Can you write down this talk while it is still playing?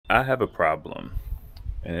I have a problem,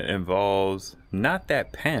 and it involves not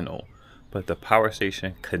that panel, but the power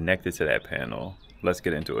station connected to that panel. Let's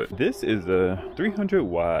get into it. This is a 300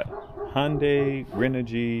 watt Hyundai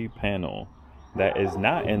Renogy panel that is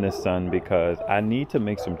not in the sun because I need to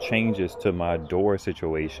make some changes to my door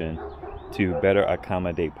situation to better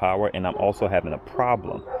accommodate power, and I'm also having a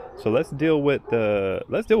problem. So let's deal with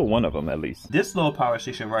one of them at least. This little power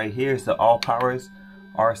station right here is the AllPowers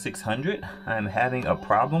R600. I'm having a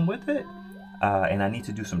problem with it, and I need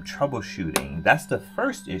to do some troubleshooting. That's the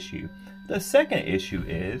first issue. The second issue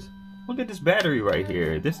is, look at this battery right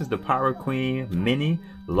here. This is the Powerqueen Mini.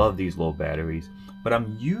 Love these little batteries. But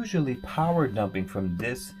I'm usually power dumping from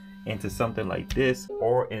this into something like this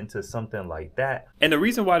or into something like that. And the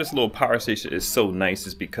reason why this little power station is so nice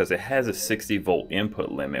is because it has a 60 volt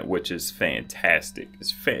input limit, which is fantastic.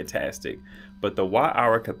 It's fantastic. But the watt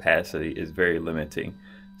hour capacity is very limiting.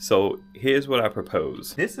 So here's what I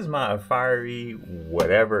propose. This is my AFERIH,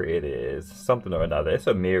 whatever it is, something or another. It's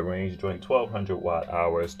a mid-range joint, 1200 watt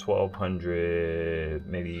hours, 1200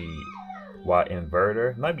 maybe watt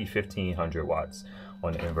inverter. It might be 1500 watts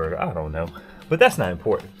on the inverter, I don't know. But that's not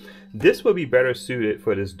important. This would be better suited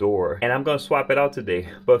for this door, and I'm gonna swap it out today.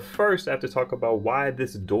 But first, I have to talk about why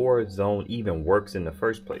this door zone even works in the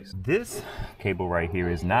first place. This cable right here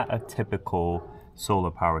is not a typical solar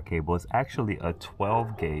power cable. It's actually a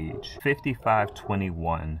 12 gauge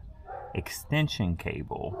 5521 extension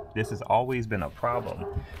cable. This has always been a problem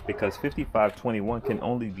because 5521 can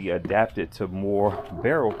only be adapted to more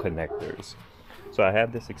barrel connectors. So I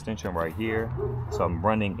have this extension right here. So I'm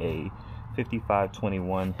running a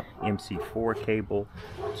 5521 MC4 cable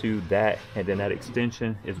to that, and then that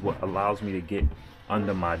extension is what allows me to get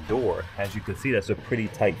under my door. As you can see, that's a pretty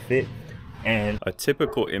tight fit, and a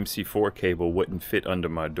typical MC4 cable wouldn't fit under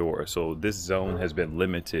my door. So this zone has been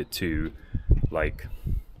limited to like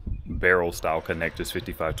barrel style connectors,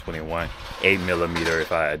 5521, 8mm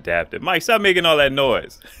if I adapt it. Mike, stop making all that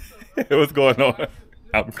noise. What's going on?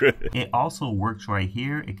 I'm good. It also works right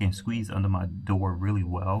here. It can squeeze under my door really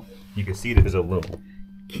well. You can see there's a little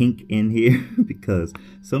kink in here because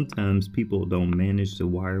sometimes people don't manage to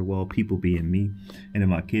wire well, people being me, and then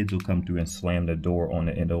my kids will come through and slam the door on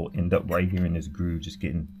it, and it'll end up right here in this groove just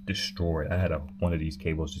getting destroyed. I had one of these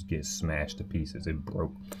cables just get smashed to pieces. It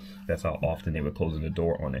broke. That's how often they were closing the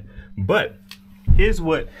door on it. But here's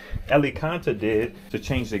what Elecaenta did to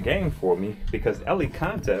change the game for me, because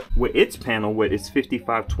Elecaenta, with its panel, with its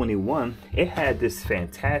 5521, it had this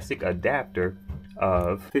fantastic adapter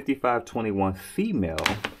of 5521 female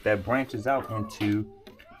that branches out into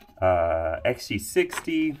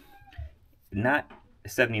XG60, not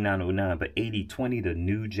 7909, but 8020, the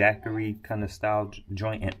new Jackery kind of style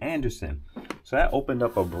joint, and Anderson. So that opened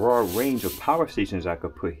up a broad range of power stations I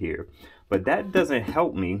could put here. But that doesn't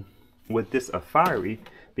help me with this AFERIH,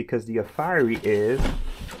 because the AFERIH is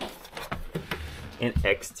an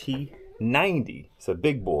XT90. It's a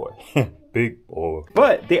big boy. Big boy.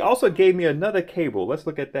 But they also gave me another cable. Let's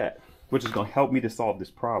look at that, which is going to help me to solve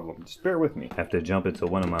this problem. Just bear with me. I have to jump into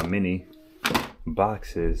one of my mini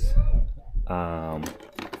boxes.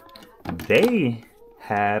 They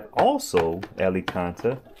have also,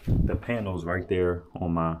 Elecaenta, the panels right there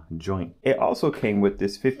on my joint. It also came with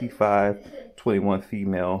this 5521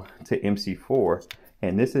 female to MC4,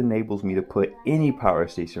 and this enables me to put any power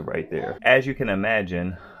station right there. As you can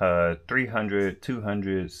imagine, 300,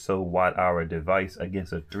 200 so watt hour device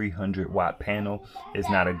against a 300 watt panel is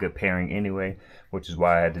not a good pairing anyway, which is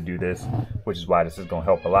why I had to do this, which is why this is gonna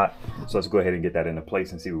help a lot. So let's go ahead and get that into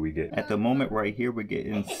place and see what we get. At the moment right here, we're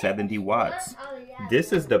getting 70 watts.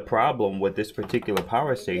 This is the problem with this particular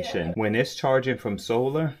power station. When it's charging from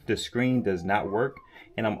solar, the screen does not work.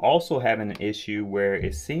 And I'm also having an issue where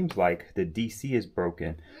it seems like the DC is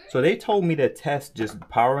broken. So they told me to test just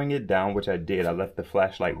powering it down, which I did. I left the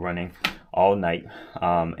flashlight running all night,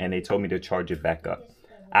 and they told me to charge it back up.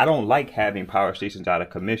 I don't like having power stations out of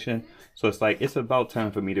commission, so it's like it's about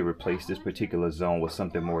time for me to replace this particular zone with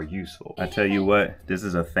something more useful. I tell you what, this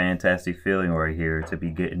is a fantastic feeling right here to be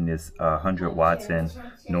getting this 100 watts in,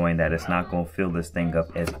 knowing that it's not going to fill this thing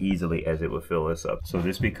up as easily as it would fill this up. So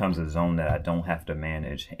this becomes a zone that I don't have to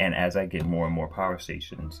manage, and as I get more and more power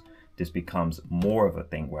stations, this becomes more of a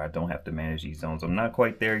thing where I don't have to manage these zones. I'm not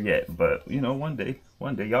quite there yet, but you know, one day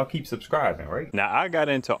y'all keep subscribing, right? Now I got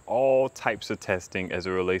into all types of testing as it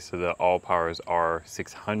relates to the AllPowers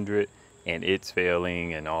R600 and it's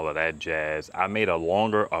failing and all of that jazz. I made a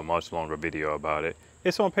much longer video about it.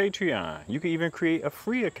 It's on Patreon. You can even create a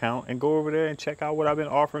free account and go over there and check out what I've been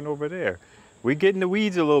offering over there. We get in the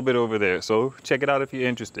weeds a little bit over there, so check it out if you're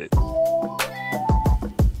interested.